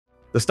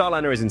The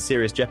Starliner is in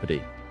serious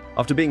jeopardy.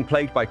 After being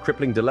plagued by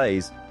crippling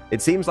delays,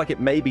 it seems like it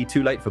may be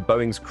too late for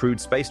Boeing's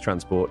crewed space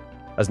transport,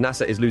 as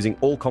NASA is losing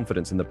all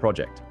confidence in the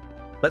project.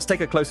 Let's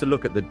take a closer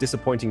look at the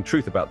disappointing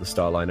truth about the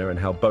Starliner and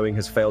how Boeing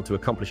has failed to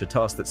accomplish a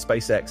task that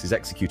SpaceX is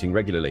executing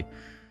regularly.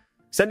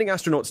 Sending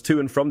astronauts to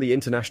and from the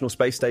International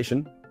Space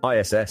Station,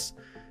 ISS,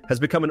 has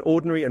become an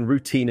ordinary and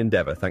routine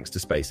endeavor thanks to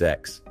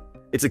SpaceX.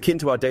 It's akin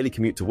to our daily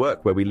commute to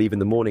work, where we leave in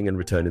the morning and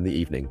return in the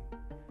evening.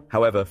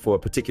 However, for a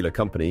particular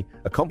company,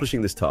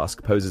 accomplishing this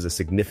task poses a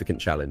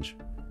significant challenge.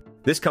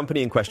 This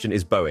company in question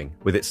is Boeing,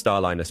 with its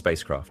Starliner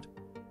spacecraft.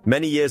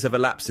 Many years have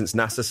elapsed since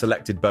NASA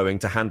selected Boeing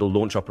to handle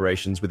launch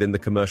operations within the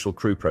Commercial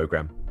Crew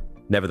Program.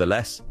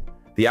 Nevertheless,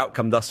 the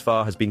outcome thus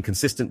far has been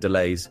consistent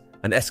delays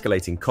and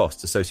escalating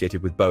costs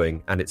associated with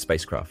Boeing and its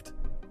spacecraft.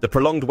 The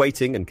prolonged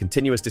waiting and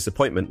continuous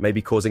disappointment may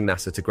be causing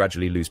NASA to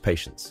gradually lose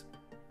patience.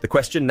 The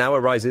question now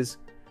arises,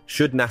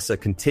 should NASA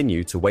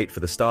continue to wait for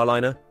the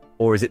Starliner,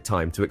 or is it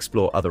time to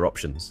explore other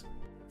options?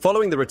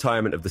 Following the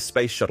retirement of the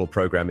Space Shuttle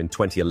program in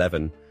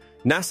 2011,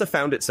 NASA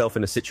found itself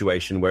in a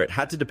situation where it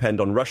had to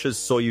depend on Russia's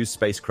Soyuz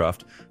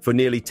spacecraft for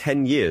nearly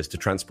 10 years to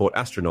transport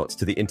astronauts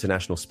to the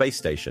International Space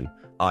Station,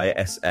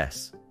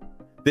 ISS.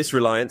 This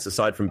reliance,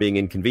 aside from being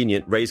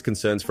inconvenient, raised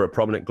concerns for a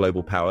prominent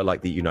global power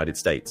like the United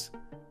States.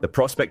 The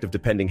prospect of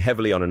depending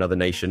heavily on another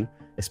nation,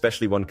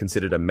 especially one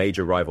considered a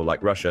major rival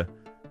like Russia,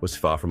 was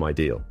far from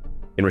ideal.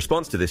 In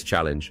response to this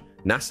challenge,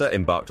 NASA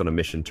embarked on a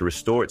mission to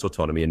restore its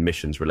autonomy in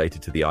missions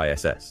related to the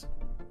ISS.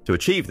 To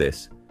achieve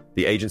this,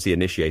 the agency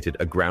initiated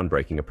a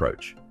groundbreaking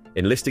approach,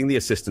 enlisting the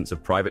assistance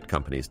of private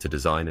companies to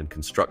design and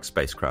construct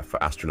spacecraft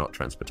for astronaut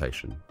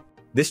transportation.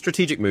 This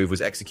strategic move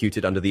was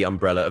executed under the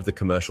umbrella of the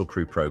Commercial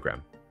Crew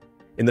Program.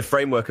 In the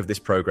framework of this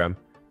program,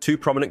 two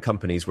prominent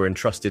companies were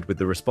entrusted with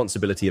the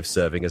responsibility of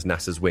serving as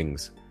NASA's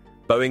wings,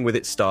 Boeing with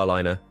its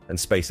Starliner and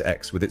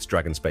SpaceX with its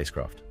Dragon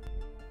spacecraft.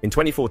 In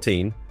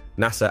 2014,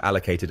 NASA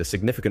allocated a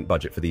significant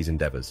budget for these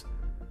endeavors,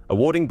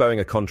 awarding Boeing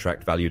a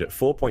contract valued at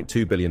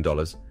 $4.2 billion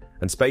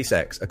and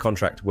SpaceX a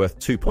contract worth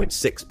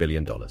 $2.6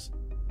 billion.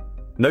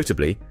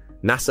 Notably,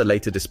 NASA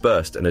later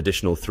disbursed an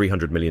additional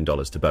 $300 million to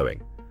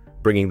Boeing,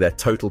 bringing their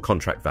total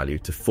contract value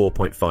to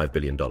 $4.5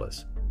 billion.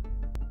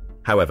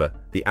 However,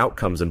 the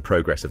outcomes and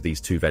progress of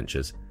these two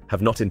ventures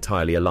have not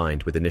entirely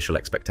aligned with initial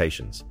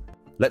expectations.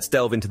 Let's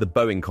delve into the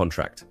Boeing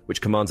contract,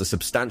 which commands a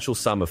substantial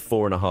sum of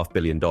 $4.5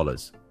 billion.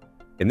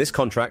 In this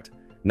contract,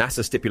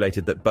 NASA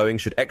stipulated that Boeing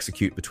should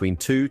execute between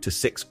 2 to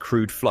 6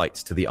 crewed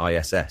flights to the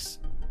ISS.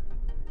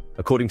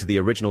 According to the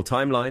original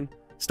timeline,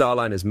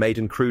 Starliner's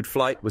maiden crewed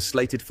flight was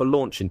slated for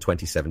launch in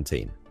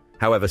 2017.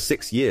 However,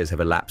 6 years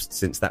have elapsed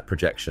since that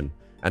projection,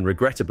 and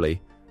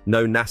regrettably,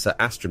 no NASA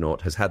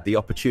astronaut has had the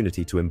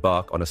opportunity to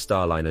embark on a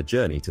Starliner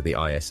journey to the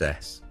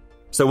ISS.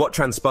 So what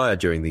transpired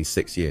during these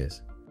 6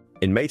 years?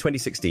 In May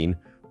 2016,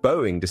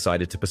 Boeing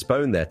decided to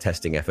postpone their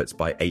testing efforts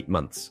by 8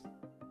 months.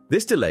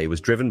 This delay was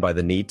driven by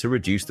the need to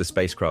reduce the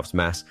spacecraft's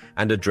mass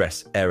and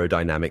address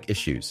aerodynamic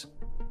issues.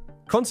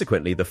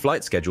 Consequently, the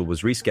flight schedule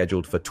was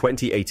rescheduled for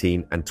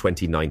 2018 and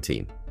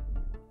 2019.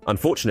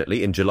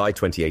 Unfortunately, in July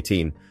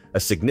 2018, a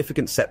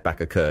significant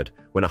setback occurred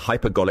when a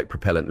hypergolic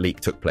propellant leak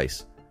took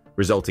place,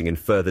 resulting in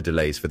further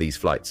delays for these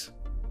flights.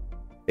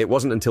 It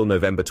wasn't until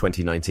November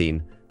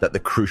 2019 that the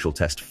crucial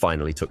test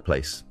finally took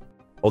place.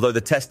 Although the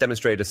test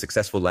demonstrated a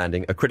successful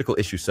landing, a critical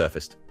issue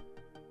surfaced.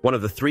 One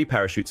of the 3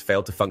 parachutes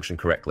failed to function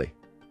correctly.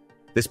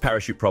 This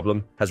parachute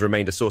problem has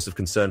remained a source of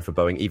concern for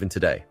Boeing even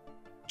today.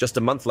 Just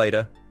a month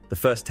later, the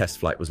first test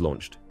flight was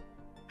launched.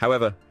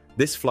 However,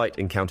 this flight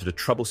encountered a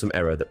troublesome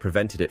error that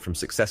prevented it from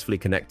successfully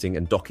connecting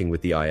and docking with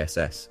the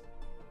ISS.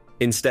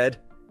 Instead,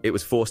 it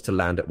was forced to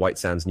land at White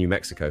Sands, New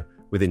Mexico,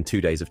 within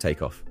 2 days of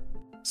takeoff.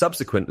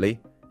 Subsequently,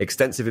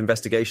 extensive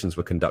investigations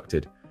were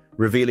conducted,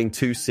 revealing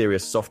 2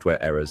 serious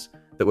software errors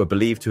that were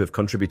believed to have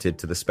contributed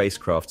to the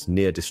spacecraft's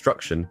near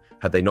destruction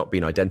had they not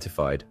been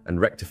identified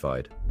and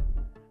rectified.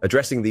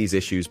 Addressing these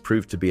issues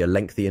proved to be a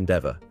lengthy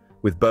endeavor,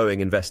 with Boeing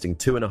investing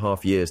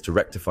 2.5 years to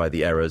rectify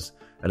the errors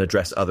and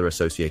address other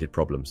associated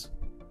problems.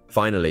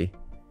 Finally,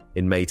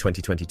 in May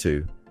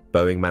 2022,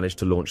 Boeing managed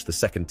to launch the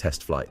second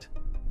test flight.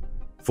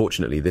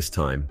 Fortunately, this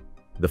time,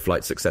 the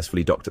flight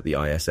successfully docked at the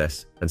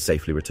ISS and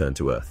safely returned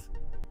to Earth.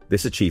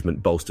 This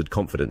achievement bolstered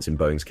confidence in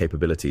Boeing's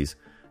capabilities,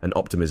 and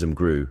optimism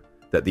grew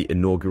that the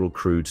inaugural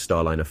crewed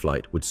Starliner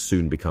flight would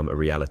soon become a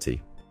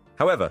reality.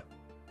 However,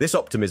 this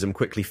optimism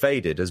quickly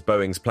faded as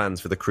Boeing's plans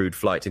for the crewed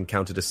flight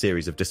encountered a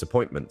series of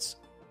disappointments.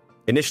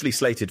 Initially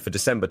slated for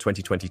December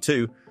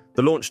 2022,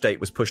 the launch date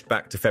was pushed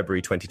back to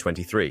February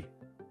 2023.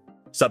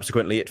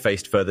 Subsequently, it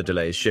faced further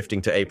delays,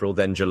 shifting to April,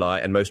 then July,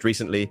 and most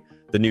recently,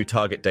 the new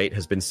target date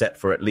has been set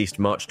for at least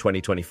March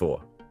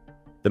 2024.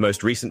 The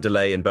most recent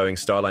delay in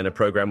Boeing's Starliner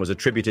program was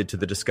attributed to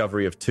the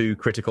discovery of 2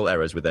 critical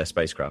errors with their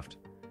spacecraft.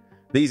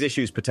 These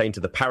issues pertain to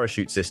the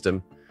parachute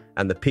system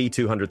and the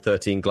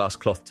P213 glass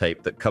cloth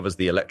tape that covers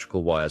the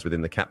electrical wires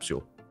within the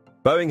capsule.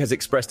 Boeing has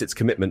expressed its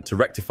commitment to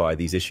rectify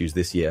these issues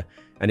this year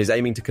and is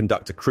aiming to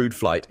conduct a crewed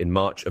flight in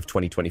March of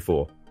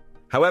 2024.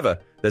 However,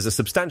 there's a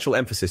substantial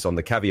emphasis on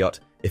the caveat,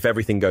 if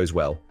everything goes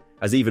well,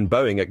 as even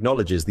Boeing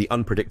acknowledges the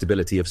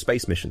unpredictability of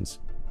space missions,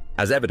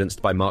 as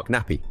evidenced by Mark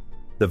Nappy,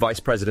 the vice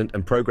president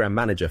and program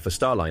manager for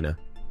Starliner,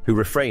 who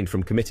refrained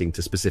from committing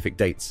to specific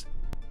dates.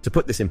 To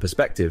put this in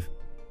perspective,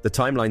 the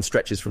timeline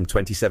stretches from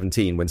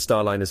 2017, when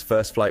Starliner's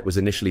first flight was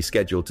initially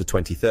scheduled, to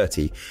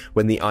 2030,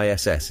 when the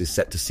ISS is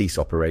set to cease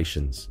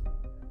operations.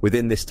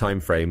 Within this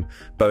time frame,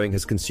 Boeing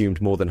has consumed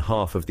more than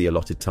half of the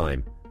allotted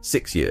time,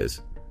 6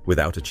 years,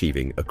 without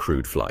achieving a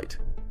crewed flight.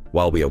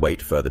 While we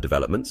await further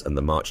developments and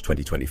the March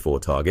 2024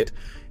 target,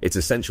 it's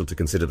essential to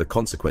consider the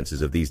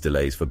consequences of these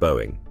delays for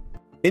Boeing.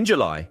 In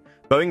July,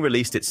 Boeing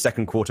released its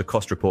second quarter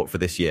cost report for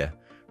this year,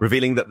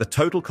 revealing that the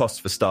total costs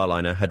for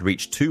Starliner had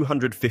reached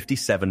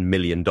 $257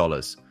 million.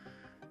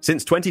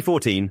 Since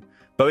 2014,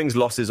 Boeing's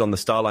losses on the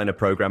Starliner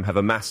program have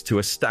amassed to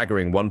a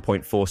staggering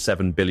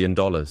 $1.47 billion.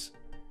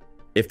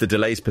 If the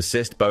delays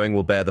persist, Boeing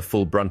will bear the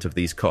full brunt of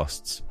these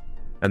costs,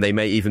 and they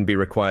may even be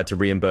required to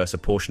reimburse a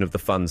portion of the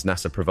funds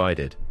NASA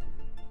provided.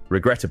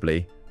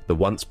 Regrettably, the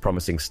once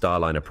promising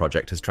Starliner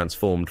project has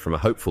transformed from a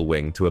hopeful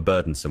wing to a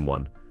burdensome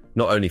one,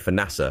 not only for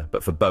NASA,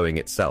 but for Boeing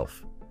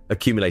itself,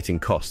 accumulating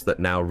costs that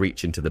now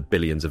reach into the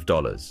billions of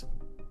dollars.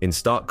 In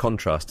stark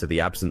contrast to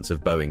the absence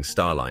of Boeing's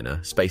Starliner,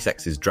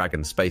 SpaceX's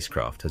Dragon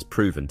spacecraft has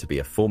proven to be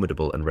a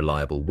formidable and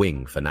reliable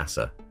wing for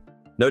NASA.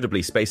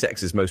 Notably,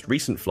 SpaceX's most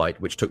recent flight,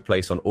 which took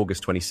place on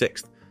August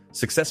 26th,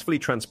 successfully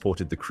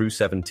transported the Crew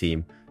 7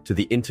 team to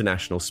the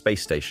International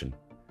Space Station.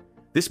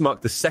 This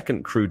marked the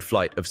second crewed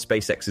flight of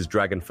SpaceX's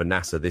Dragon for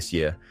NASA this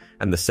year,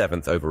 and the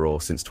seventh overall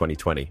since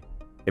 2020.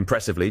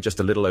 Impressively, just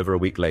a little over a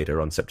week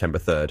later, on September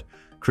 3rd,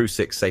 Crew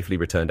 6 safely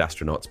returned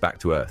astronauts back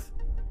to Earth.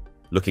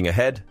 Looking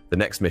ahead, the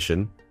next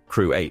mission,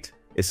 Crew 8,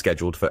 is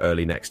scheduled for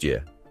early next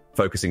year.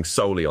 Focusing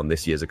solely on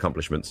this year's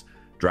accomplishments,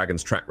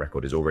 Dragon's track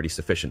record is already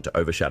sufficient to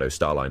overshadow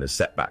Starliner's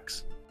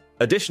setbacks.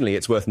 Additionally,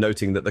 it's worth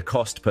noting that the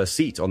cost per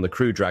seat on the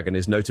Crew Dragon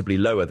is notably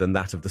lower than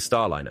that of the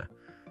Starliner,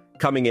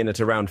 coming in at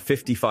around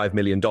 $55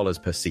 million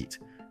per seat,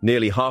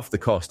 nearly half the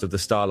cost of the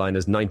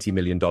Starliner's $90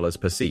 million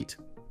per seat.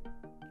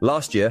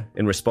 Last year,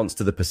 in response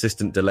to the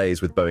persistent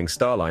delays with Boeing's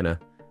Starliner,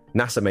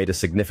 NASA made a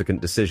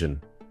significant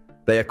decision.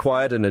 They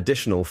acquired an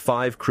additional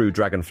 5 Crew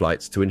Dragon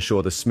flights to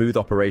ensure the smooth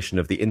operation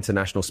of the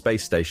International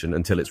Space Station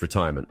until its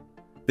retirement.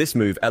 This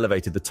move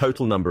elevated the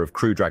total number of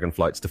Crew Dragon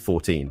flights to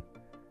 14.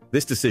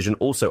 This decision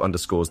also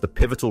underscores the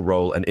pivotal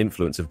role and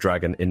influence of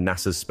Dragon in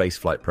NASA's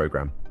spaceflight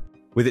program.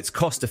 With its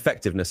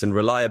cost-effectiveness and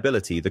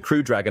reliability, the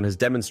Crew Dragon has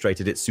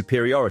demonstrated its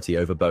superiority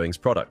over Boeing's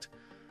product.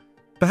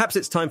 Perhaps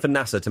it's time for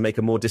NASA to make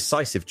a more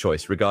decisive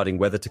choice regarding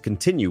whether to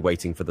continue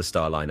waiting for the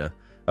Starliner,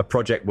 a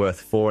project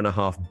worth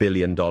 $4.5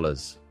 billion.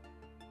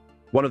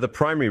 One of the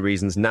primary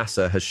reasons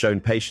NASA has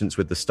shown patience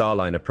with the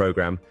Starliner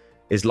program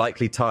is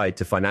likely tied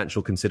to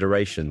financial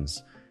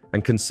considerations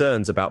and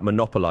concerns about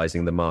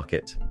monopolizing the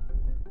market.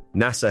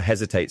 NASA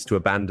hesitates to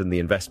abandon the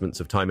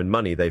investments of time and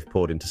money they've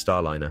poured into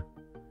Starliner.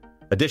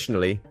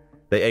 Additionally,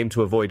 they aim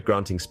to avoid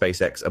granting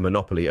SpaceX a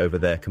monopoly over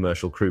their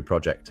commercial crew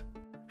project.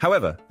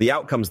 However, the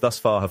outcomes thus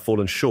far have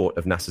fallen short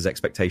of NASA's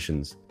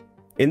expectations.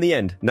 In the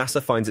end,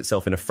 NASA finds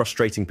itself in a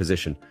frustrating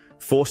position,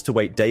 forced to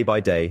wait day by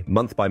day,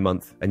 month by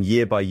month, and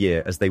year by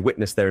year as they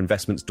witness their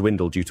investments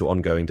dwindle due to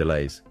ongoing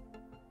delays.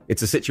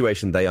 It's a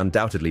situation they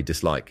undoubtedly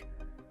dislike,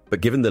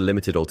 but given the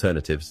limited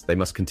alternatives, they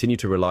must continue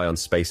to rely on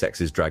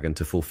SpaceX's Dragon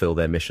to fulfill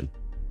their mission.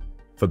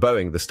 For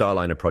Boeing, the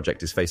Starliner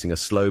project is facing a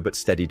slow but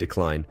steady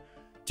decline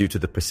due to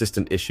the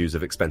persistent issues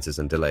of expenses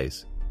and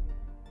delays.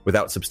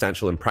 Without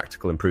substantial and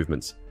practical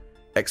improvements,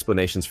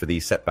 explanations for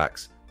these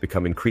setbacks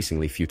become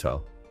increasingly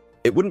futile.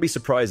 It wouldn't be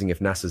surprising if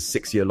NASA's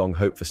 6-year-long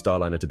hope for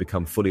Starliner to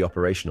become fully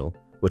operational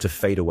were to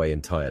fade away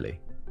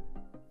entirely.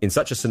 In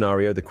such a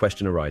scenario, the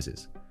question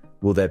arises,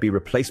 will there be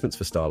replacements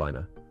for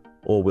Starliner,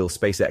 or will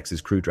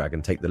SpaceX's Crew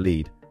Dragon take the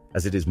lead,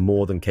 as it is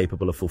more than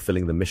capable of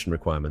fulfilling the mission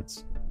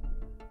requirements?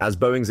 As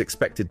Boeing's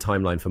expected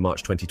timeline for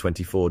March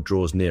 2024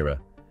 draws nearer,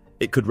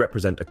 it could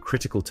represent a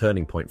critical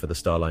turning point for the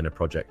Starliner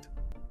project.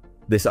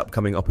 This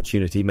upcoming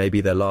opportunity may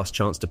be their last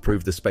chance to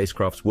prove the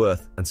spacecraft's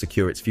worth and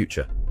secure its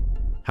future.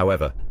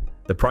 However,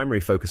 the primary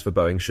focus for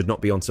Boeing should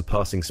not be on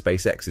surpassing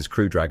SpaceX's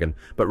Crew Dragon,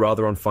 but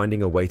rather on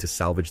finding a way to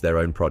salvage their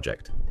own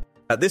project.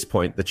 At this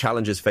point, the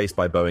challenges faced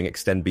by Boeing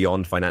extend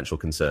beyond financial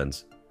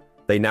concerns.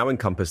 They now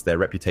encompass their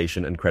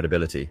reputation and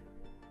credibility.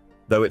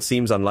 Though it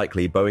seems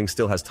unlikely, Boeing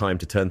still has time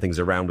to turn things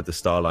around with the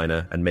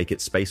Starliner and make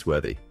it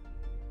space-worthy.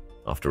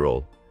 After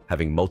all,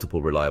 having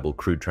multiple reliable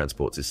crewed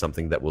transports is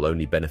something that will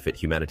only benefit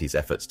humanity's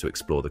efforts to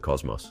explore the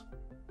cosmos.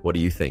 What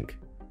do you think?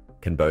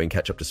 Can Boeing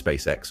catch up to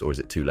SpaceX, or is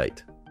it too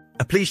late?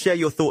 Please share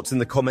your thoughts in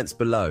the comments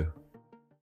below.